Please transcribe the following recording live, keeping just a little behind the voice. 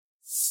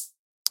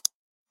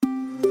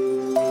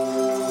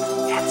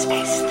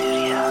Headspace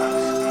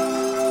Studios.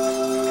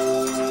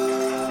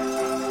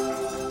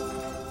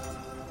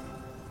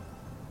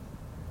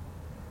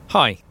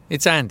 Hi,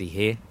 it's Andy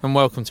here, and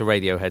welcome to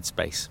Radio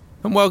Headspace.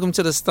 And welcome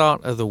to the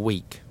start of the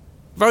week.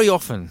 Very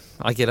often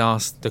I get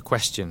asked the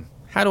question,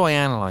 how do I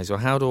analyse or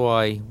how do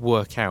I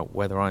work out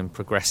whether I'm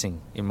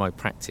progressing in my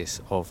practice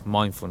of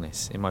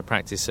mindfulness, in my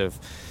practice of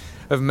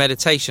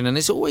meditation? And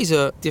it's always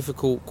a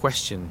difficult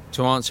question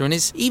to answer. And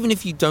it's even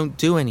if you don't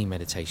do any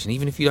meditation,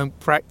 even if you don't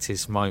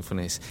practice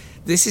mindfulness,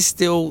 this is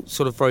still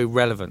sort of very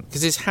relevant,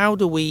 because it's how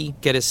do we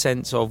get a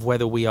sense of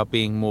whether we are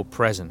being more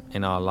present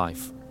in our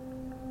life?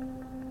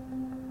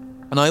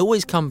 And I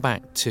always come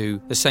back to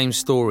the same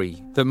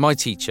story that my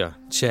teacher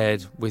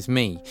shared with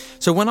me.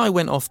 So when I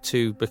went off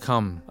to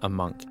become a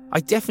monk, I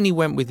definitely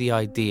went with the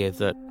idea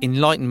that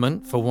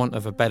enlightenment, for want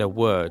of a better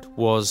word,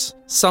 was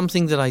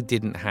something that I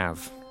didn't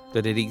have,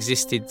 that it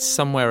existed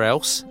somewhere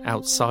else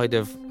outside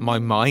of my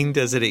mind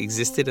as it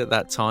existed at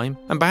that time,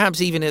 and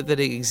perhaps even that it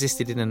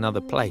existed in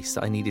another place,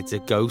 that I needed to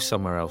go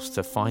somewhere else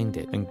to find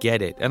it and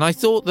get it. And I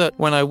thought that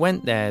when I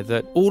went there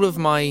that all of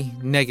my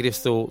negative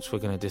thoughts were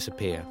going to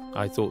disappear.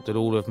 I thought that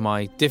all of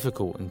my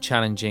difficult and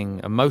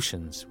challenging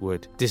emotions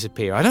would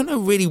disappear. I don't know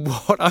really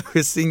what I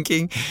was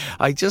thinking.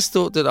 I just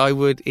thought that I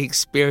would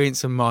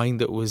experience a mind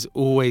that was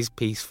always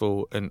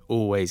peaceful and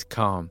always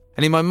calm.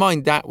 And in my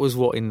mind, that was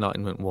what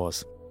enlightenment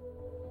was.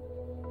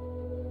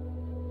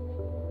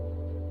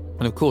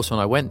 And of course, when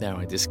I went there,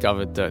 I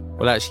discovered that,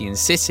 well, actually in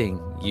sitting,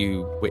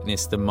 you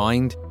witness the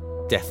mind.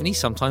 Definitely,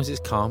 sometimes it's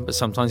calm, but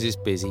sometimes it's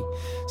busy.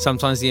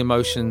 Sometimes the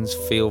emotions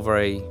feel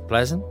very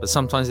pleasant, but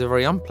sometimes they're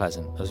very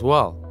unpleasant as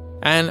well.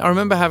 And I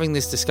remember having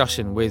this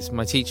discussion with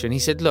my teacher, and he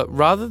said, look,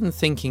 rather than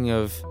thinking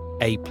of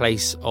a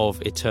place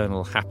of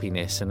eternal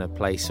happiness and a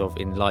place of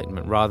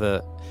enlightenment,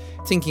 rather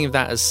thinking of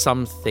that as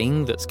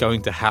something that's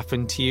going to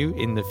happen to you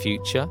in the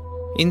future,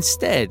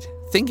 instead,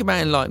 think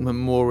about enlightenment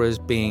more as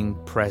being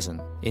present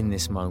in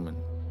this moment.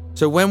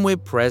 So when we're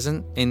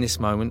present in this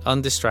moment,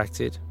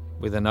 undistracted,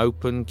 with an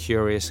open,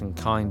 curious and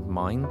kind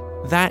mind,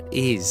 that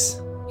is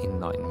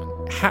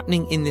enlightenment.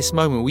 Happening in this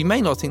moment, we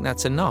may not think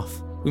that's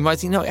enough. We might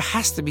think, no, it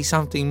has to be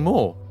something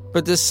more.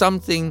 But there's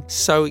something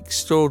so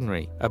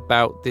extraordinary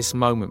about this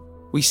moment.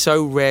 We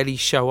so rarely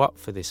show up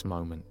for this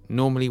moment.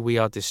 Normally we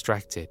are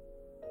distracted.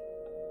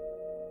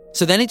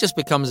 So then it just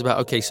becomes about,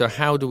 okay, so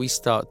how do we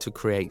start to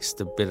create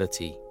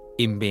stability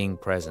in being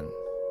present?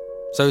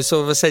 So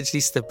sort of essentially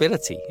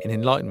stability in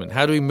enlightenment.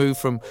 How do we move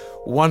from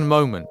one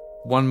moment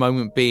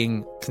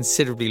being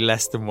considerably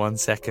less than 1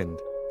 second,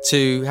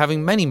 to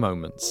having many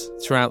moments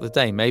throughout the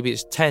day? Maybe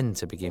it's 10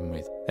 to begin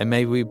with, and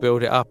maybe we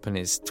build it up and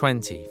it's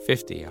 20,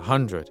 50,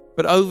 100.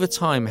 But over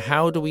time,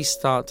 how do we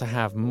start to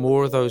have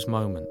more of those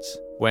moments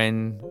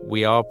when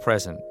we are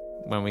present,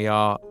 when we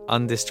are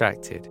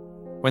undistracted,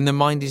 when the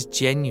mind is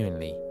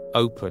genuinely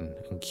open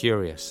and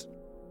curious?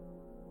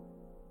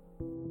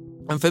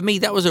 And for me,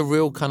 that was a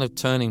real kind of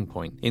turning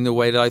point in the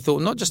way that I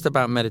thought not just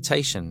about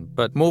meditation,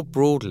 but more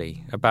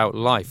broadly about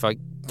life. I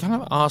kind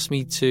of asked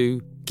me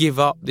to give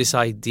up this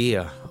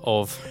idea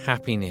of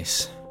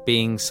happiness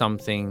being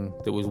something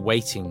that was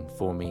waiting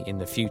for me in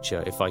the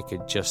future if I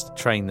could just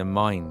train the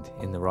mind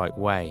in the right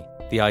way.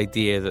 The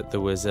idea that there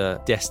was a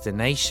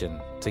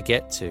destination to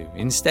get to.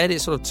 Instead,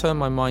 it sort of turned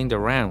my mind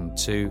around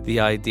to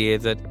the idea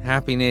that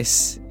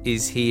happiness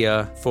is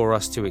here for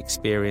us to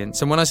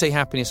experience. And when I say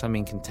happiness, I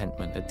mean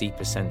contentment, a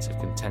deeper sense of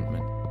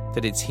contentment.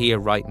 That it's here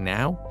right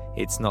now,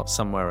 it's not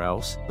somewhere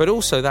else. But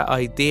also that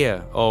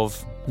idea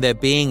of there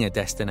being a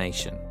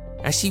destination.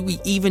 Actually, we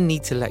even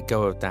need to let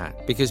go of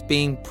that, because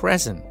being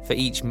present for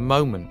each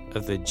moment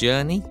of the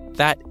journey,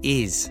 that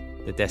is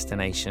the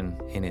destination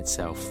in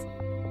itself.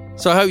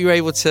 So I hope you're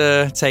able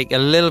to take a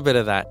little bit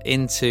of that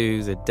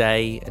into the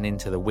day and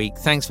into the week.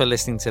 Thanks for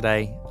listening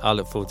today. I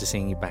look forward to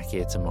seeing you back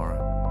here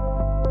tomorrow.